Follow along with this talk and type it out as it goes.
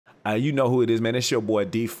You know who it is, man. It's your boy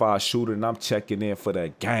D5 Shooter, and I'm checking in for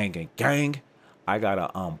the gang. And gang, I got an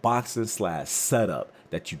unboxing / setup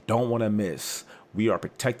that you don't want to miss. We are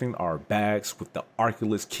protecting our bags with the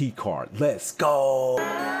Arculus key card. Let's go.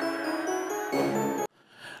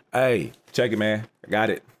 Hey, check it, man. I got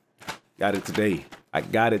it. Got it today. I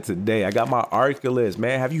got my Arculus,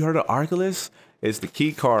 man. Have you heard of Arculus? It's the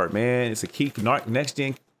key card, man. It's a key next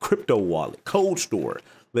gen crypto wallet, cold store.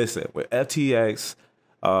 Listen, with FTX,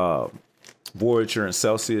 Voyager, and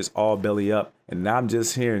Celsius all belly up, and I'm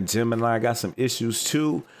just hearing Gemini got some issues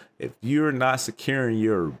too. If you're not securing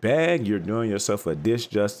your bag, you're doing yourself a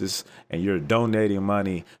disjustice, and you're donating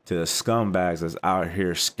money to the scumbags that's out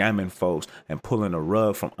here scamming folks and pulling a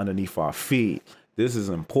rug from underneath our feet. This is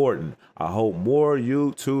important. I hope more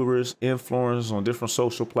YouTubers, influencers on different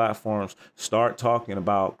social platforms start talking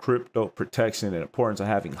about crypto protection and the importance of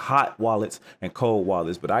having hot wallets and cold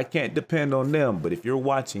wallets. But I can't depend on them. But if you're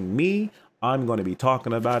watching me, I'm going to be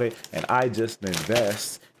talking about it. And I just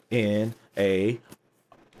invest in a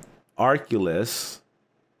Arculus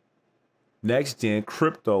next gen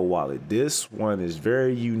crypto wallet. This one is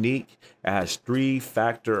very unique. It has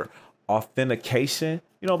 3-factor authentication.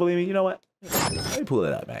 You don't believe me? You know what? Let me pull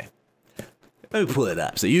it up, man. Let me pull it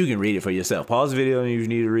up so you can read it for yourself. Pause the video and you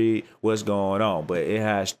need to read what's going on. But it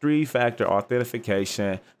has 3-factor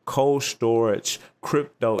authentication, cold storage,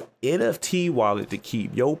 crypto NFT wallet to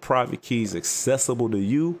keep your private keys accessible to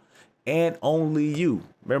you and only you.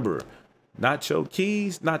 Remember, not your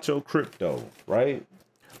keys, not your crypto, right?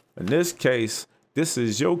 In this case, this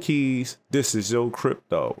is your keys, this is your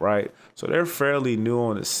crypto, right? So they're fairly new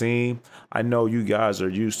on the scene. I know you guys are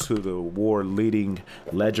used to the world-leading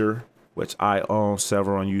Ledger, which I own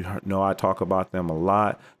several, and you know I talk about them a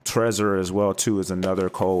lot. Trezor as well too is another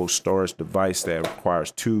cold storage device that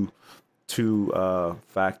requires two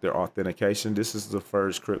factor authentication. This is the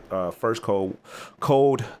first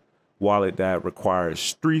cold wallet that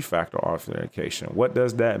requires 3-factor authentication. What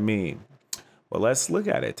does that mean? Well, let's look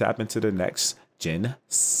at it. Tap into the next gen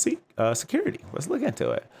security. Let's look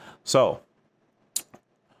into it. So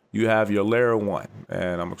you have your layer 1,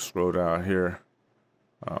 and I'm gonna scroll down here.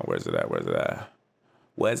 Where's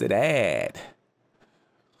it at?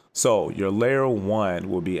 So your layer 1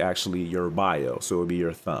 will be actually your bio. So it will be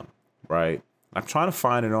your thumb, right? I'm trying to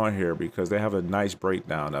find it on here because they have a nice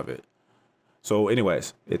breakdown of it. So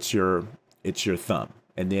anyways, it's your thumb.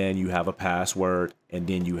 And then you have a password, and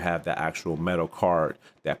then you have the actual metal card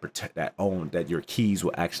that your keys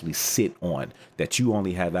will actually sit on, that you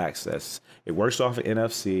only have access. It works off of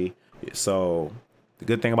NFC. So the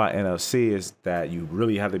good thing about NFC is that you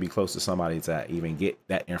really have to be close to somebody to even get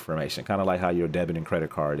that information. Kind of like how your debit and credit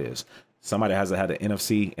card is. Somebody has to have the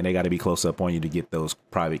NFC, and they got to be close up on you to get those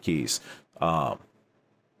private keys. Let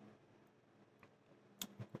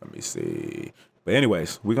me see. But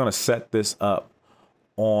anyways, we're gonna set this up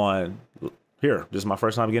on here. This is my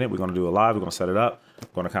first time getting it. We're going to do it live. We're going to set it up. I'm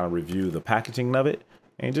going to kind of review the packaging of it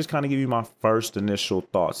and just kind of give you my first initial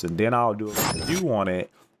thoughts. And then I'll do a review on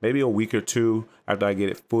it maybe a week or two after I get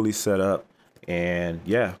it fully set up. And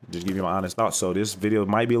yeah, just give you my honest thoughts. So this video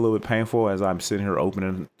might be a little bit painful as I'm sitting here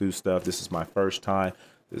opening through stuff. This is my first time.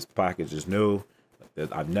 This package is new.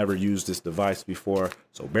 I've never used this device before.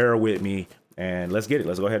 So bear with me and let's get it.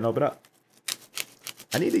 Let's go ahead and open it up.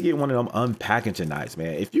 I need to get one of them unpackaging knives,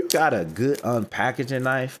 man. If you got a good unpackaging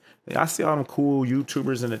knife, I see all them cool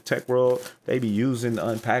YouTubers in the tech world, they be using the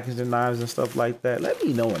unpackaging knives and stuff like that. Let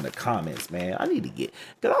me know in the comments, man. I need to get,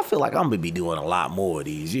 because I feel like I'm going to be doing a lot more of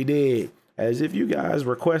these. You did. As if you guys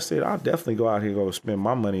requested, I'll definitely go out here and go spend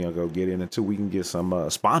my money and go get it until we can get some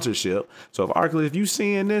sponsorship. So if Arculus, if you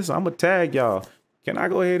seeing this, I'm going to tag y'all. Can I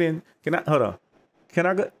go ahead and, hold on. Can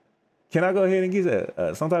I go ahead and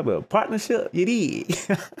get some type of partnership? You did.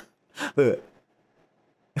 Look.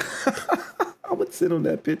 I would sit on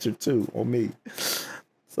that picture too, on me.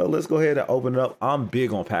 So let's go ahead and open it up. I'm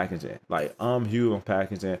big on packaging. Like, I'm huge on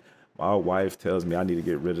packaging. My wife tells me I need to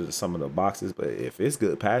get rid of some of the boxes, but if it's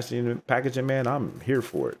good packaging, man, I'm here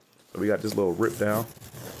for it. So we got this little rip down,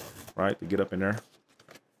 right, to get up in there.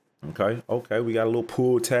 Okay, we got a little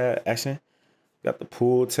pull tab action. Got the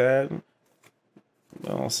pull tab. You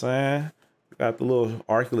know what I'm saying? Got the little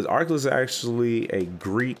Arculus. Arculus is actually a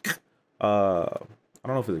Greek, I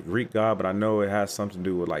don't know if it's a Greek god, but I know it has something to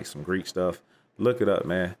do with like some Greek stuff. Look it up,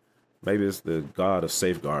 man. Maybe it's the god of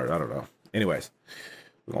safeguard. I don't know. Anyways,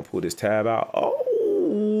 we're going to pull this tab out. Oh,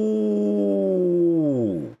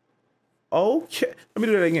 okay. Let me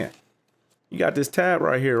do that again. You got this tab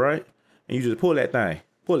right here, right? And you just pull that thing.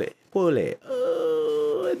 Pull it.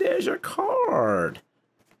 Oh, there's your card.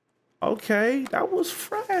 Okay, that was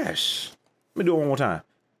fresh. Let me do it one more time.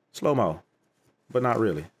 Slow-mo, but not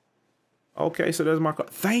really. Okay, so there's my card.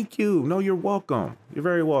 Thank you. No, you're welcome. You're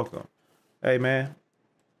very welcome. Hey, man,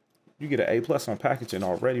 you get an A+ on packaging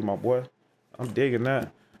already, my boy. I'm digging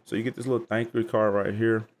that. So you get this little thank you card right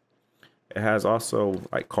here. It has also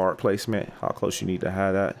like card placement, how close you need to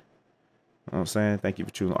have that. You know what I'm saying? Thank you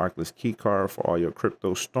for choosing Arculus key card for all your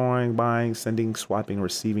crypto storing, buying, sending, swapping,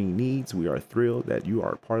 receiving needs. We are thrilled that you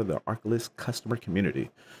are part of the Arculus customer community.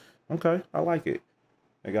 Okay, I like it.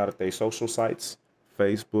 They got their social sites,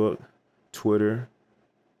 Facebook, Twitter,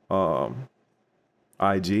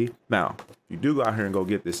 IG. Now, if you do go out here and go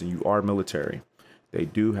get this and you are military, they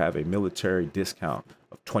do have a military discount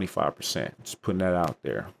of 25%. Just putting that out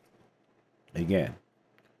there. Again,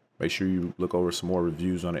 make sure you look over some more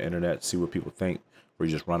reviews on the internet, see what people think, or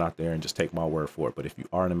you just run out there and just take my word for it. But if you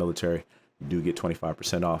are in the military, you do get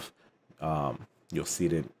 25% off. You'll see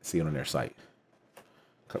it on their site.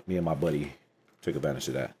 Me and my buddy took advantage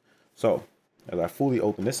of that. So as I fully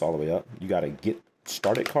open this all the way up, you got a get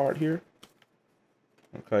started card here.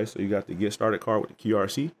 Okay, so you got the get started card with the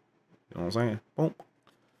QRC. You know what I'm saying? Boom.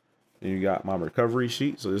 Then you got my recovery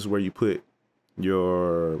sheet. So this is where you put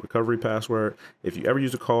your recovery password. If you ever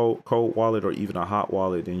use a cold wallet or even a hot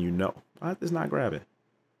wallet, then you know. It's not grabbing.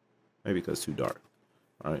 Maybe because it's too dark.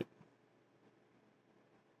 All right.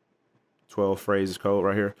 12 phrases code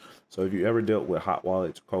right here. So if you ever dealt with hot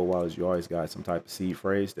wallets, cold wallets, you always got some type of seed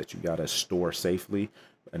phrase that you got to store safely.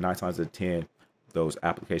 And 9 times out of 10, those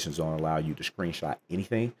applications don't allow you to screenshot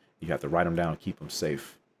anything. You have to write them down, keep them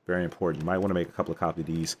safe. Very important. You might want to make a couple of copies of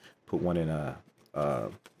these, put one in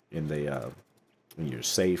your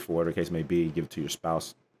safe or whatever the case may be, give it to your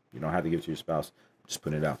spouse. You don't have to give it to your spouse. Just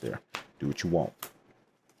put it out there. Do what you want.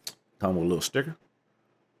 Come with a little sticker.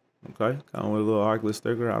 Okay, come with a little Arculus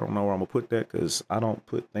sticker. I don't know where I'm gonna put that because I don't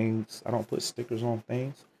put stickers on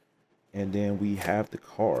things. And then we have the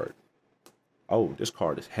card. Oh, this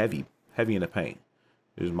card is heavy in the paint.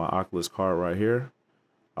 Here's my Arculus card right here.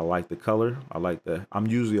 I like the color. I'm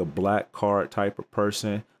usually a black card type of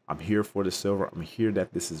person. I'm here for the silver. I'm here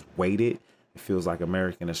that this is weighted. It feels like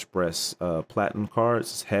American Express platinum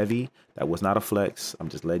cards. It's heavy. That was not a flex. I'm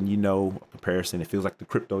just letting you know a comparison. It feels like the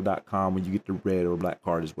crypto.com when you get the red or black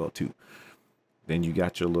card as well too. Then you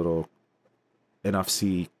got your little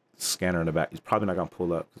NFC scanner in the back. It's probably not gonna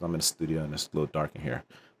pull up because I'm in the studio and it's a little dark in here.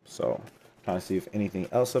 So trying to see if anything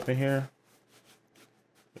else up in here.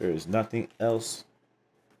 There is nothing else.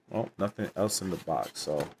 Oh, nothing else in the box.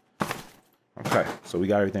 So okay, so we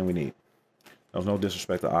got everything we need. There's no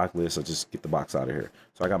disrespect to Arculus, so just get the box out of here.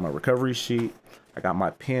 So I got my recovery sheet. I got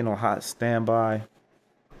my pen on hot standby.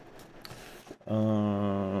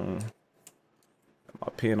 My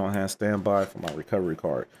pen on hand standby for my recovery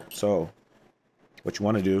card. So what you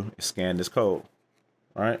want to do is scan this code.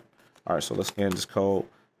 All right. So let's scan this code.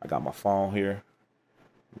 I got my phone here.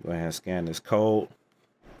 Go ahead and scan this code.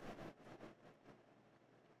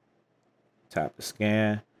 Tap the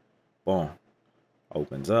scan. Boom.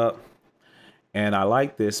 Opens up. And I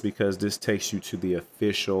like this because this takes you to the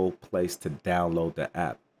official place to download the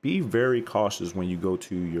app. Be very cautious when you go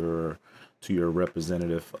to your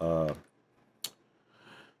representative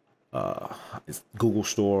it's Google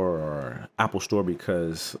Store or Apple Store,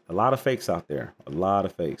 because a lot of fakes out there, a lot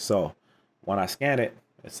of fakes. So when I scan it,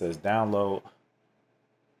 it says download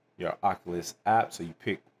your Arculus app. So you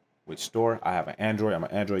pick which store. I have an Android. I'm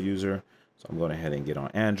an Android user. So I'm going ahead and get on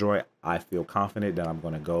Android. I feel confident that I'm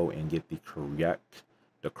going to go and get the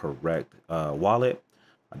correct wallet.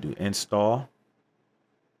 I do install.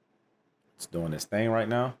 It's doing this thing right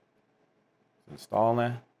now. It's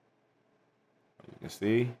installing. You can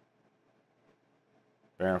see.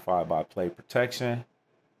 Verified by Play Protection.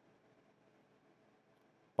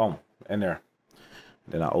 Boom, in there.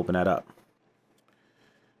 Then I open that up.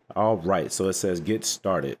 All right, so it says get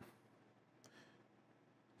started.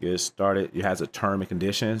 Get started. It has a term and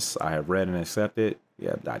conditions. I have read and accepted.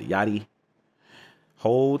 Yeah, yada yada.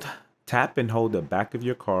 Tap and hold the back of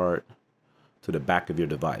your card to the back of your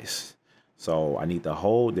device. So I need to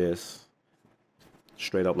hold this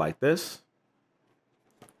straight up like this.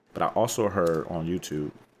 But I also heard on YouTube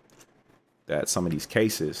that some of these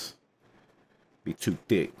cases be too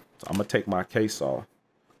thick. So I'm gonna take my case off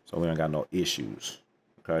so we don't got no issues.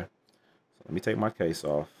 Okay. So let me take my case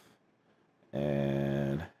off.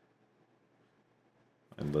 And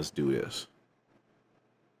let's do this.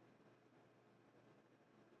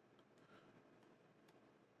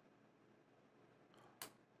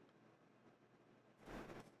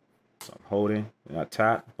 So I'm holding and I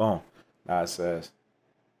tap, boom. Now it says,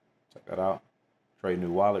 check that out. Create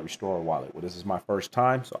new wallet, restore a wallet. Well, this is my first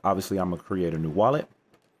time, so obviously I'm gonna create a new wallet.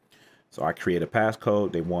 So I create a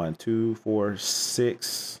passcode. They want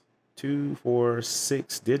 246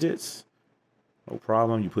 digits. No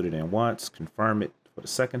problem. You put it in once, confirm it for the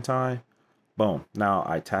second time. Boom. Now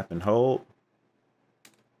I tap and hold.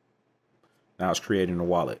 Now it's creating the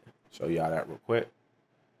wallet. Show y'all that real quick.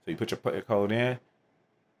 So you put your code in.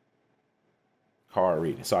 Card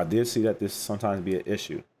reading. So I did see that this sometimes be an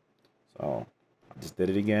issue. So I just did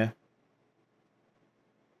it again.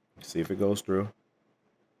 See if it goes through.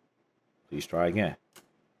 Please try again.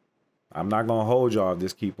 I'm not gonna hold y'all if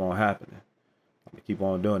this keep on happening. I'm gonna keep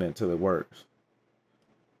on doing it until it works.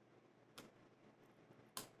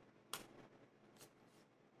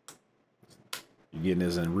 You're getting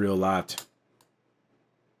this in real life.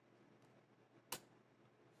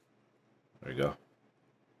 There you go.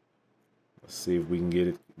 Let's see if we can get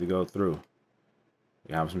it to go through.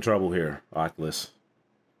 We're having some trouble here, Arculus.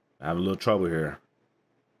 Having a little trouble here.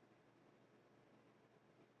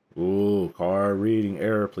 Ooh, card reading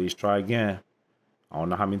error. Please try again. I don't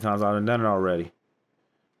know how many times I've done it already.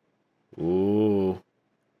 Ooh.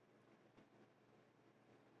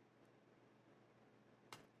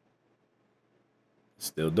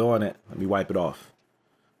 Still doing it. Let me wipe it off.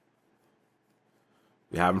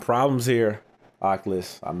 We're having problems here,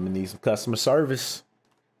 Arculus. I'm gonna need some customer service.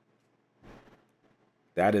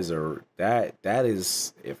 That is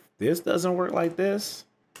if this doesn't work like this,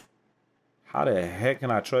 how the heck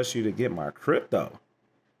can I trust you to get my crypto?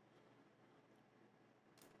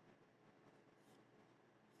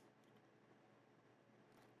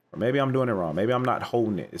 Or maybe I'm doing it wrong. Maybe I'm not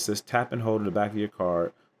holding it. It says tap and hold in the back of your card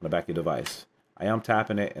on the back of your device. I am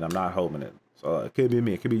tapping it and I'm not holding it. So it could be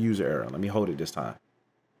me. It could be user error. Let me hold it this time.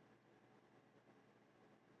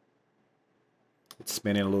 It's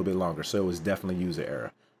spinning a little bit longer, so it was definitely user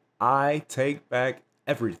error. I take back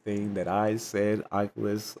everything that I said,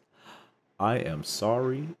 Arculus. I am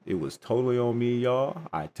sorry. It was totally on me, y'all.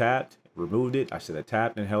 I tapped, removed it. I should have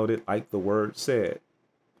tapped and held it like the word said.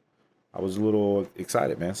 I was a little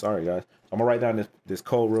excited, man. Sorry, guys. So I'm gonna write down this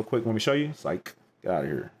code real quick. Let me show you. It's like, get out of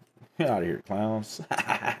here. Get out of here, clowns.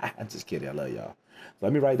 I'm just kidding. I love y'all. So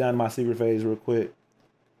let me write down my secret phrase real quick.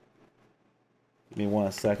 Give me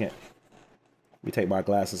 1 second. Let me take my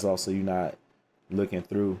glasses off so you're not looking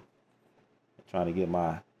through, trying to get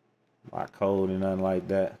my code and nothing like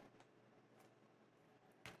that.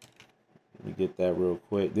 Let me get that real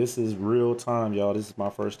quick. This is real time, y'all. This is my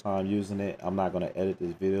first time using it. I'm not going to edit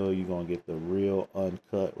this video. You're going to get the real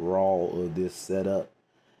uncut raw of this setup.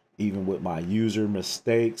 Even with my user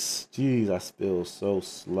mistakes. Jeez, I feel so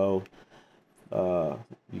slow.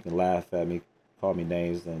 You can laugh at me, call me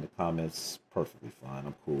names in the comments. Perfectly fine.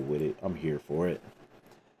 I'm cool with it. I'm here for it.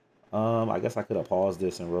 I guess I could have paused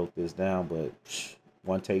this and wrote this down, but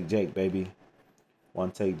one take Jake, baby.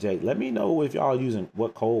 One take Jake. Let me know if y'all using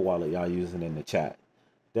what cold wallet y'all using in the chat.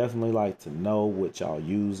 Definitely like to know what y'all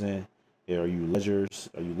using. Are you ledgers?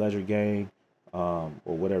 Are you ledger gang? Or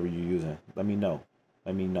whatever you're using. Let me know.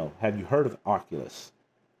 Let me know. Have you heard of Arculus?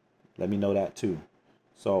 Let me know that too.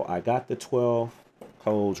 So I got the 12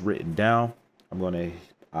 codes written down.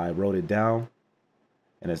 I wrote it down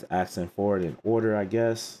and it's asking for it in order, I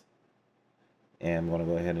guess. And I'm going to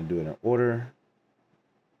go ahead and do it in order.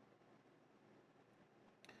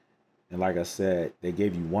 And like I said, they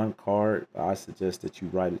gave you one card. I suggest that you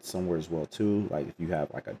write it somewhere as well too. Like if you have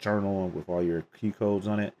like a journal with all your key codes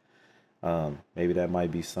on it. Maybe that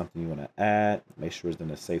might be something you want to add. Make sure it's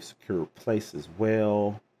in a safe, secure place as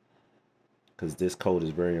well, because this code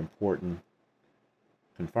is very important.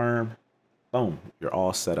 Confirm. Boom. You're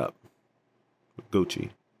all set up. Gucci.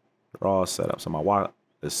 You're all set up. So my wallet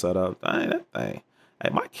is set up. Dang, that thing. Hey,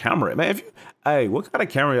 my camera, man. Hey, what kind of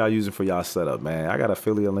camera y'all using for y'all setup, man? I got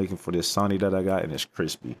affiliate link for this Sony that I got, and it's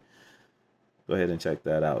crispy. Go ahead and check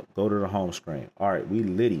that out. Go to the home screen. All right, we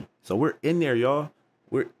litty. So we're in there, y'all.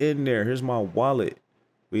 We're in there. Here's my wallet.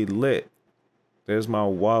 We lit. There's my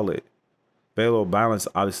wallet. Available balance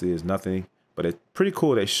obviously is nothing, but it's pretty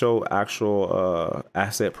cool. They show actual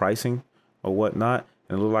asset pricing or whatnot,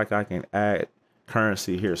 and it looks like I can add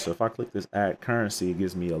currency here. So if I click this add currency, it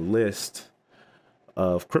gives me a list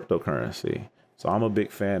of cryptocurrency. So I'm a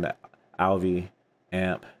big fan of Alvi,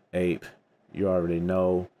 AMP, Ape. You already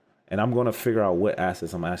know. And I'm going to figure out what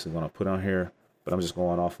assets I'm actually going to put on here. But I'm just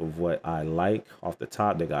going off of what I like. Off the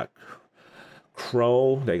top, they got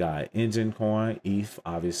Crow. They got Engine Coin, ETH,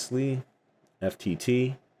 obviously.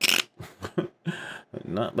 FTT.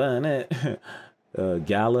 Not buying it.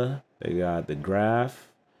 Gala. They got the Graph.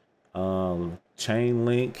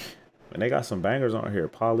 Chainlink. And they got some bangers on here.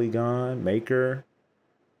 Polygon, Maker.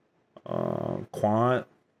 Quant.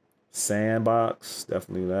 Sandbox,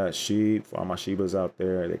 definitely that. Sheep, for all my Shibas out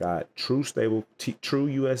there. They got True Stable, True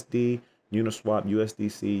USD, Uniswap,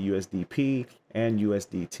 USDC, USDP, and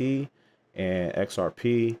USDT, and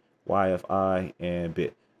XRP, YFI,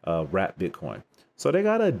 and Wrap Bitcoin. So they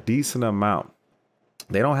got a decent amount.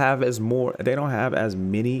 They don't have as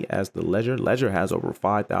many as the Ledger. Ledger has over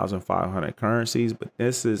 5,500 currencies, but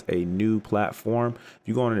this is a new platform. If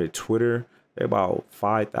you go on their Twitter, they're about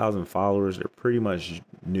 5,000 followers. They're pretty much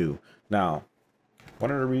new. Now,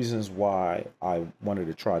 one of the reasons why I wanted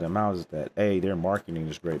to try them out is that their marketing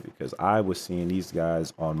is great, because I was seeing these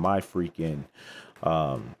guys on my freaking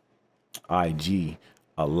IG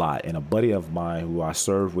a lot, and a buddy of mine who I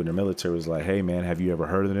served with in the military was like, hey man, have you ever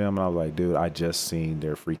heard of them? And I was like, dude, I just seen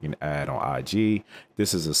their freaking ad on IG.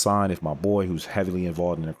 This is a sign. If my boy who's heavily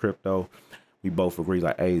involved in the crypto, we both agree,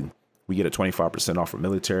 like, hey, we get a 25% off for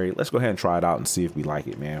military, let's go ahead and try it out and see if we like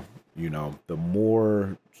it, man. You know, the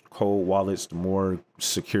more cold wallets, the more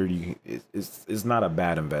security, it's not a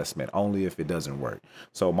bad investment, only if it doesn't work.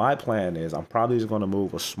 So my plan is I'm probably just going to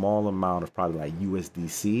move a small amount of probably like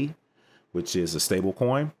USDC, which is a stable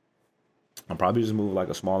coin. I'm probably just move like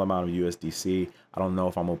a small amount of USDC. I don't know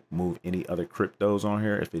if I'm gonna move any other cryptos on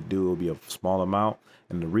here. If it do, it'll be a small amount.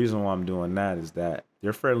 And the reason why I'm doing that is that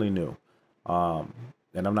they're fairly new.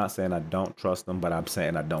 And I'm not saying I don't trust them, but I'm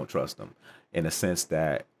saying I don't trust them in the sense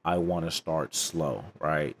that I want to start slow,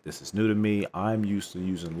 right? This is new to me. I'm used to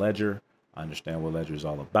using Ledger. I understand what Ledger is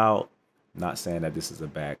all about. I'm not saying that this is a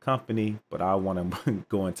bad company, but I want to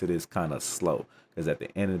go into this kind of slow, because at the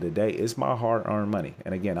end of the day, it's my hard-earned money.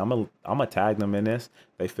 And again, I'm gonna tag them in this.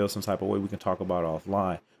 If they feel some type of way, we can talk about it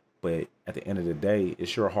offline. But at the end of the day,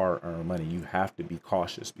 it's your hard-earned money. You have to be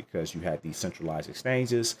cautious, because you had these centralized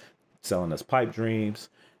exchanges selling us pipe dreams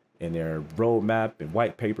and their roadmap and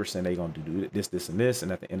white paper saying they're going to do this, this, and this.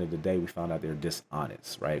 And at the end of the day, we found out they're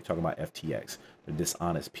dishonest, right? Talking about FTX, they're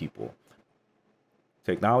dishonest people.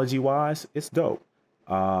 Technology-wise, it's dope.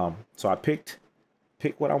 So I pick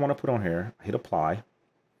what I want to put on here, hit apply.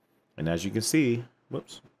 And as you can see,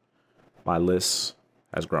 whoops, my list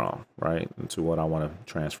has grown, right, into what I want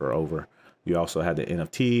to transfer over. You also had the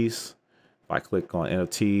NFTs. If I click on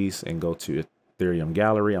NFTs and go to Ethereum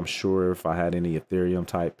gallery, I'm sure if I had any Ethereum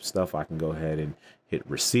type stuff, I can go ahead and hit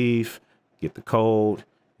receive, get the code,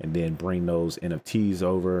 and then bring those NFTs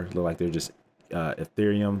over. Look like they're just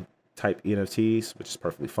Ethereum type NFTs, which is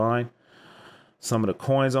perfectly fine. Some of the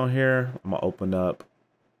coins on here, I'm gonna open up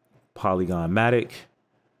Polygon Matic.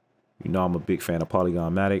 You know I'm a big fan of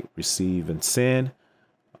Polygon Matic. Receive and send.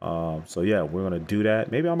 So yeah, we're gonna do that.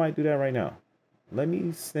 Maybe I might do that right now. Let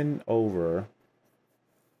me send over.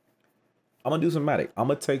 I'm gonna do some Matic. I'm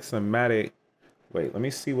gonna take some Matic. Wait, let me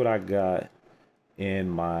see what I got in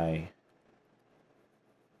my.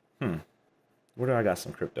 Where do I got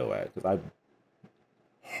some crypto at? Because I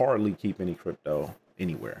hardly keep any crypto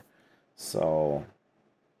anywhere. So,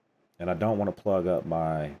 and I don't want to plug up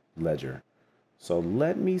my ledger. So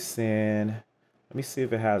let me see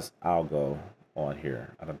if it has algo on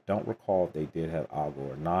here. I don't recall if they did have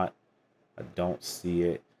algo or not. I don't see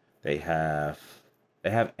it. They have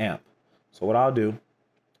AMP. So what I'll do,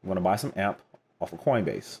 I'm going to buy some AMP off of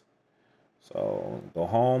Coinbase. So go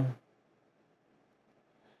home.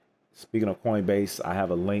 Speaking of Coinbase, I have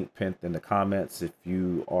a link pinned in the comments. If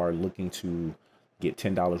you are looking to get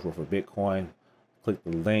 $10 worth of Bitcoin, click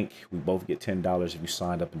the link. We both get $10 if you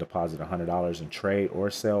signed up and deposit $100 and trade or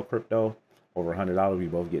sell crypto. Over $100, we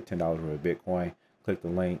both get $10 worth of Bitcoin. Click the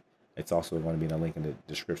link. It's also going to be in the link in the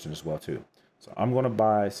description as well too. So I'm going to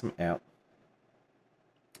buy some AMP,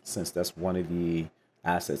 since that's one of the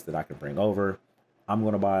assets that I can bring over. I'm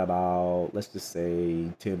going to buy about, let's just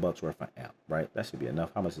say $10 worth of AMP, right? That should be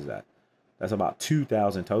enough. How much is that? That's about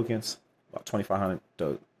 2,000 tokens, about 2,500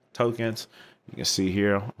 tokens. You can see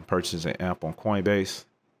here, I'm purchasing AMP on Coinbase.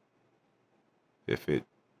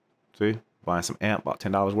 See, buying some AMP, about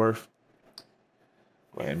 $10 worth.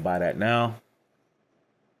 Go ahead and buy that now.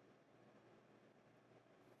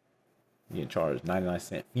 You can charge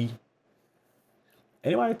 99-cent fee.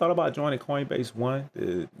 Anybody thought about joining Coinbase One?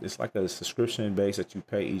 It's like a subscription base that you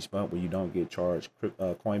pay each month where you don't get charged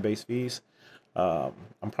Coinbase fees.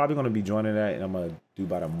 I'm probably going to be joining that, and I'm going to do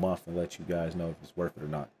about a month and let you guys know if it's worth it or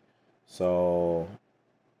not. So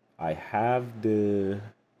I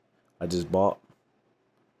just bought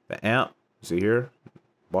the AMP. See here,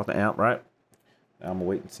 bought the AMP, right? Now I'm gonna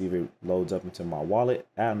wait and see if it loads up into my wallet,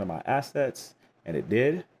 add into my assets, and it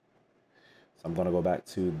did. So I'm gonna go back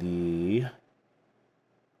to the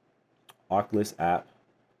Arculus app.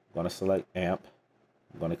 I'm gonna select AMP.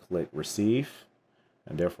 I'm gonna click receive,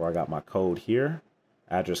 and therefore I got my code here.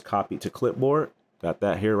 Address copied to clipboard. Got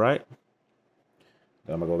that here, right?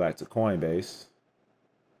 Then I'm gonna go back to Coinbase.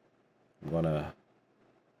 I'm gonna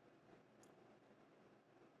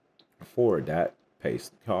forward that,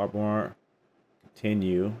 paste the cardboard,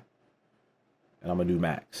 continue, and I'm gonna do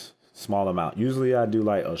max. Small amount. Usually I do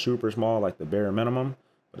like a super small, like the bare minimum,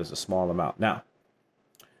 but it's a small amount. Now,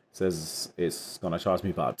 it says it's gonna charge me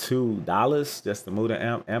about $2 just to move the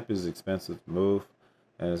amp. Amp is expensive to move,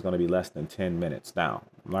 and it's gonna be less than 10 minutes. Now,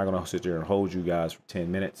 I'm not gonna sit there and hold you guys for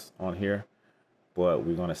 10 minutes on here, but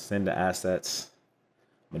we're gonna send the assets.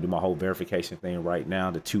 I'm gonna do my whole verification thing right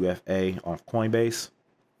now, the 2FA on Coinbase.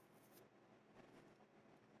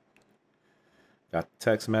 Got the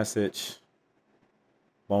text message.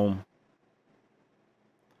 Boom.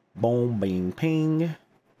 Boom, bing, ping.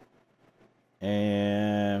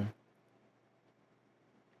 And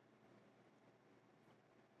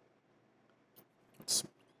let's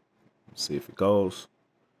see if it goes.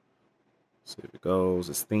 See if it goes.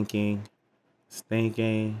 It's thinking. It's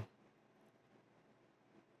thinking.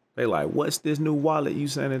 They like, what's this new wallet you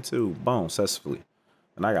sent it to? Boom, successfully.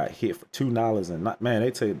 And I got hit for $2 and not, man,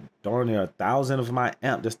 they take darn near 1,000 of my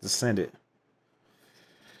amp just to send it.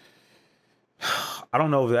 I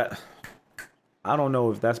don't know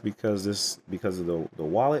if that's because of the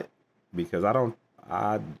wallet, because I don't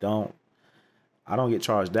get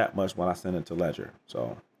charged that much when I send it to Ledger.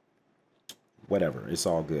 So whatever, it's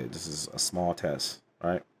all good. This is a small test,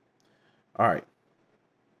 right? All right.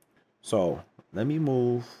 So let me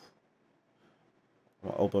move.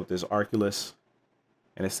 I'm gonna open up this Arculus,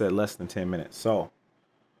 and it said less than 10 minutes. So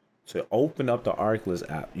to open up the Arculus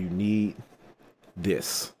app, you need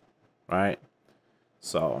this, right?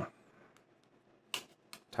 So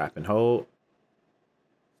tap and hold.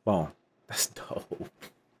 Boom. That's dope.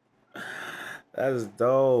 That's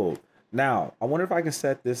dope. Now, I wonder if I can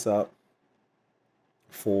set this up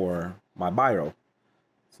for my bio.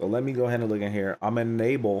 So let me go ahead and look in here. I'm gonna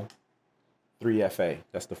enable 3FA.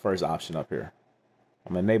 That's the first option up here.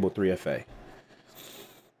 I'm gonna enable 3FA.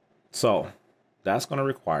 So that's gonna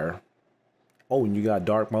require, oh, and you got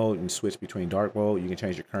dark mode and switch between dark mode. You can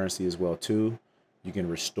change your currency as well too. You can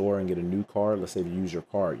restore and get a new card. Let's say you use your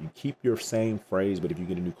card. You keep your same phrase, but if you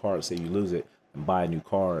get a new card, let's say you lose it and buy a new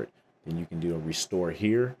card, then you can do a restore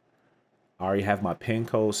here. I already have my PIN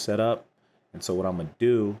code set up. And so what I'm gonna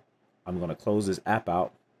do, I'm gonna close this app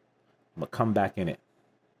out. I'm gonna come back in it.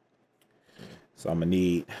 So I'm gonna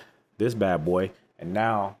need this bad boy. And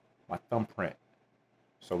now my thumbprint.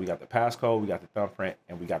 So we got the passcode, we got the thumbprint,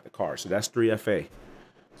 and we got the card. So that's 3FA.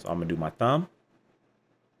 So I'm gonna do my thumb.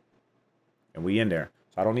 And we in there.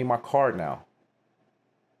 So I don't need my card now.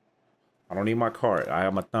 I don't need my card. I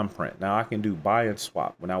have my thumbprint. Now I can do buy and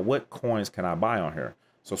swap. Now what coins can I buy on here?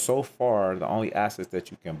 So far, the only assets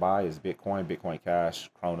that you can buy is Bitcoin, Bitcoin Cash,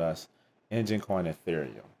 Kronos, Engine Coin,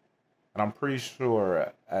 Ethereum. And I'm pretty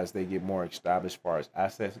sure as they get more established as far as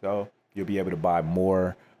assets go, you'll be able to buy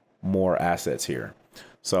more assets here.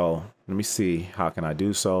 So let me see, how can I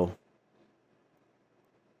do so?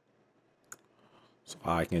 So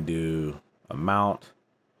I can do amount,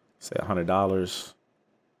 say $100,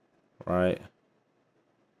 right?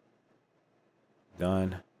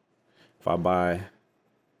 Done. If I buy,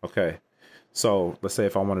 okay. So let's say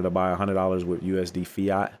if I wanted to buy $100 with USD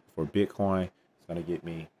fiat for Bitcoin, it's gonna get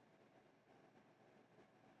me,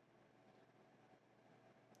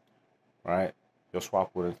 right? Your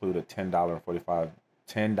swap would include a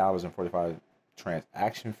 $10.45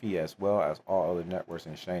 transaction fee, as well as all other networks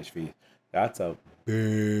and exchange fees. That's a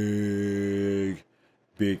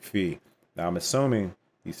big fee. Now I'm assuming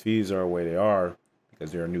these fees are the way they are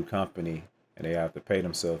because they're a new company and they have to pay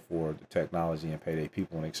themselves for the technology and pay their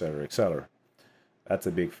people and et cetera, et cetera. That's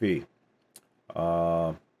a big fee.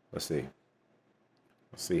 Let's see.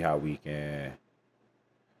 Let's see how we can.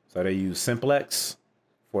 So they use Simplex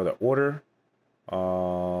for the order.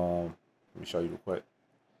 Let me show you real quick.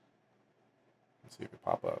 Let's see if it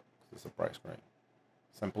pop up. It's a bright screen.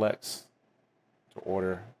 Simplex to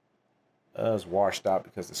order. It's washed out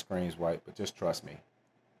because the screen's white, but just trust me.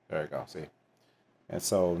 There you go. See. And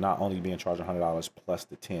so not only being charged $100 plus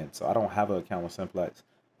the 10. So I don't have an account with Simplex.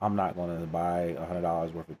 I'm not going to buy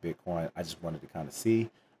 $100 worth of Bitcoin. I just wanted to kind of see.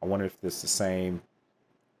 I wonder if this is the same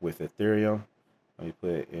with Ethereum. Let me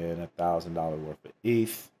put in $1,000 worth of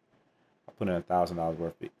ETH. I put in $1,000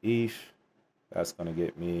 worth of ETH. That's going to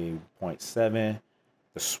get me 0.7.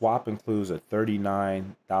 The swap includes a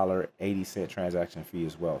 $39.80 transaction fee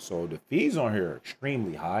as well. So the fees on here are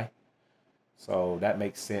extremely high. So that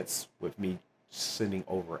makes sense with me sending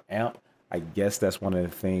over AMP. I guess that's one of the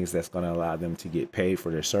things that's going to allow them to get paid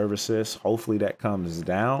for their services. Hopefully that comes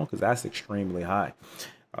down because that's extremely high.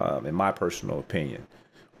 in my personal opinion.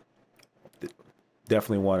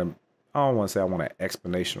 Definitely want to, I don't want to say I want an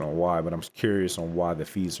explanation on why, but I'm curious on why the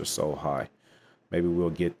fees are so high. Maybe we'll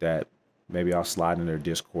get that. Maybe I'll slide in their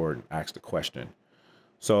Discord and ask the question.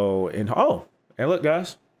 So, and look,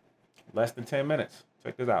 guys, less than 10 minutes.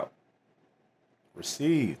 Check this out. I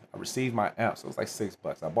received my amp. So it was like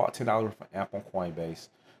 $6. I bought $10 worth of amp on Coinbase.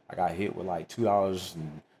 I got hit with like $2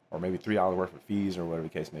 or maybe $3 worth of fees or whatever the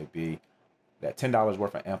case may be. That $10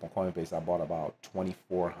 worth of amp on Coinbase, I bought about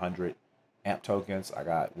 2,400 amp tokens. I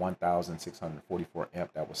got 1,644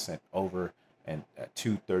 amp that was sent over and at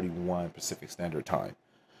 2:31 Pacific Standard Time.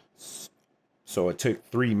 So it took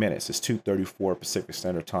 3 minutes. It's 2:34 Pacific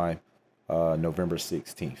Standard Time, November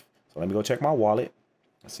 16th. So let me go check my wallet.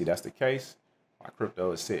 Let's see, that's the case. My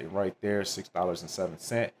crypto is sitting right there,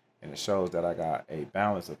 $6.07, and it shows that I got a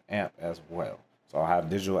balance of amp as well. So I have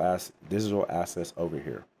digital assets over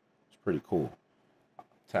here. It's pretty cool.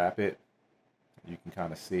 Tap it. You can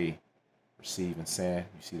kind of see receive and send.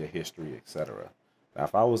 You see the history, etc. Now,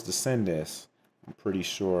 if I was to send this, I'm pretty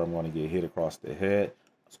sure I'm going to get hit across the head.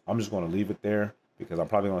 So I'm just going to leave it there because I'm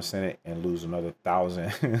probably going to send it and lose another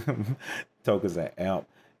 1,000 tokens of amp.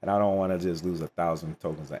 And I don't want to just lose 1,000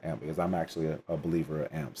 tokens of amp because I'm actually a believer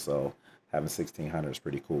of amp. So having 1,600 is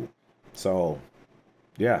pretty cool. So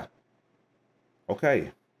yeah.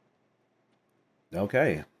 Okay.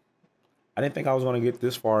 I didn't think I was going to get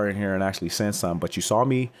this far in here and actually send some, but you saw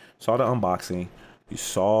the unboxing. You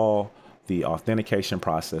saw the authentication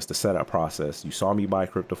process, the setup process. You saw me buy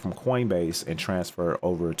crypto from Coinbase and transfer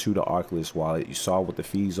over to the Arculus wallet. You saw what the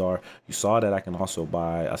fees are. You saw that I can also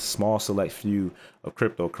buy a small select few of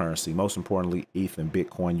cryptocurrency. Most importantly, ETH and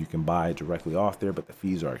Bitcoin, you can buy directly off there, but the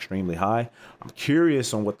fees are extremely high. I'm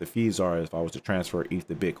curious on what the fees are if I was to transfer ETH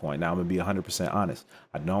to Bitcoin. Now, I'm going to be 100% honest.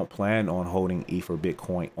 I don't plan on holding ETH or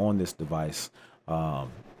Bitcoin on this device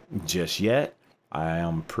just yet. I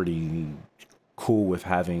am pretty cool with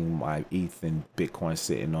having my ETH and Bitcoin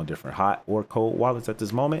sitting on different hot or cold wallets at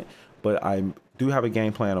this moment, but I do have a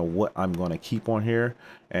game plan of what I'm going to keep on here,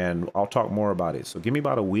 and I'll talk more about it. So give me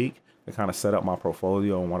about a week to kind of set up my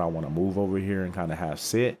portfolio and what I want to move over here and kind of have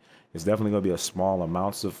sit. It's definitely going to be a small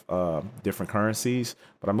amounts of different currencies,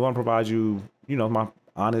 but I'm going to provide you, my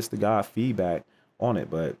honest to God feedback on it.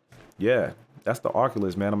 But yeah, that's the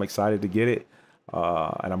Arculus, man. I'm excited to get it.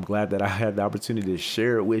 And I'm glad that I had the opportunity to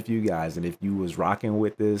share it with you guys. And if you was rocking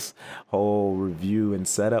with this whole review and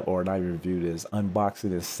setup, or not even review, this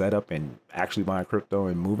unboxing and setup and actually buying crypto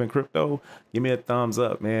and moving crypto, give me a thumbs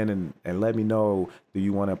up, man, and let me know, do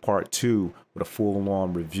you want a part 2 with a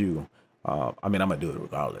full-on review? I mean, I'm gonna do it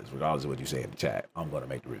regardless of what you say in the chat. I'm gonna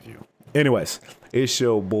make the review. Anyways, it's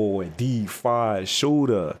your boy DeFi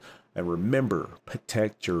Shooter, and remember,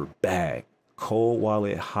 protect your bag. Cold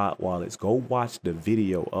wallet, hot wallets. Go watch the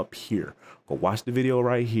video up here. Go watch the video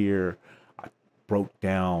right here. I broke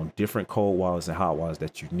down different cold wallets and hot wallets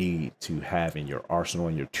that you need to have in your arsenal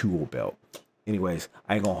and your tool belt. Anyways,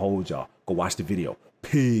 I ain't gonna hold y'all. Go watch the video.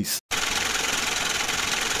 Peace.